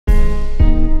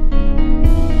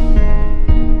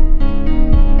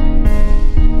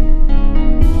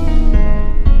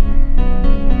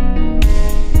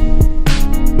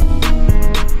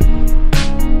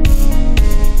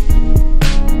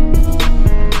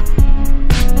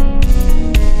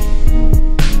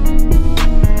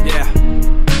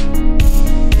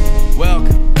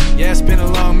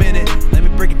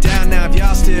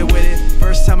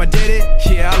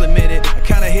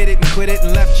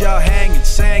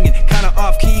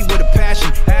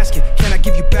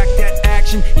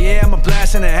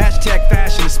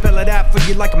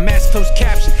like a mass closed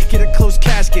caption. Get a closed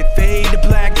casket, fade to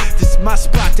black. This is my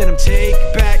spot that I'm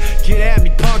taking back. Get at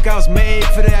me, punk, I was made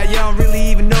for that. Y'all don't really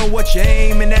even know what you're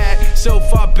aiming at. So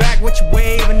far back, what you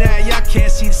waving at? Y'all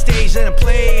can't see the stage that I'm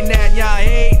playing at. Y'all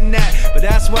hating that, but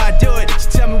that's why I do it.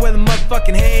 So tell me where the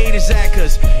motherfucking hate is at.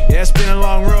 Cause yeah, it's been a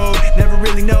long road, never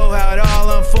really know how it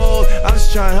all unfold. I'm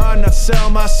just trying hard not to sell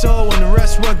my soul when the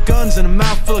rest want guns and a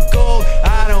mouth full of gold.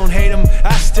 I don't hate them,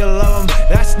 I still love them.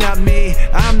 That's not me,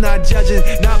 I'm not judging,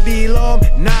 not below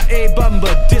them, not a bum.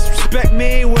 But disrespect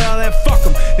me, well then fuck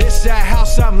them. This that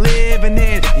house I'm living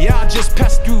in, y'all just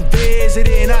pass through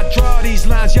visiting. I draw these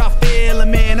lines, y'all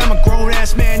feeling, man. I'm a grown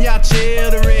ass man, y'all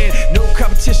children. No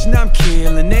competition, I'm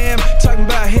killing them. Talking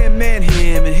about him and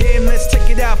him and him. Let's take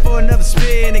it out for another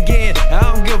spin again.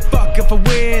 I don't give a fuck if I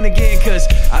win again, cause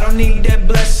I don't need that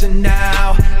blessing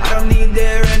now. I don't need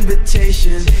their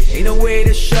invitation. Ain't no way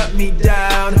to shut me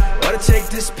down or to take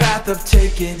this path I've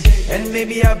taken. And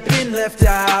maybe I've been left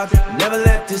out, never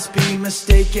let this be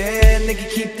mistaken. They can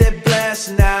keep their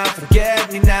blessing now,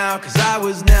 forget me now, cause I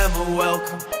was never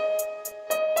welcome.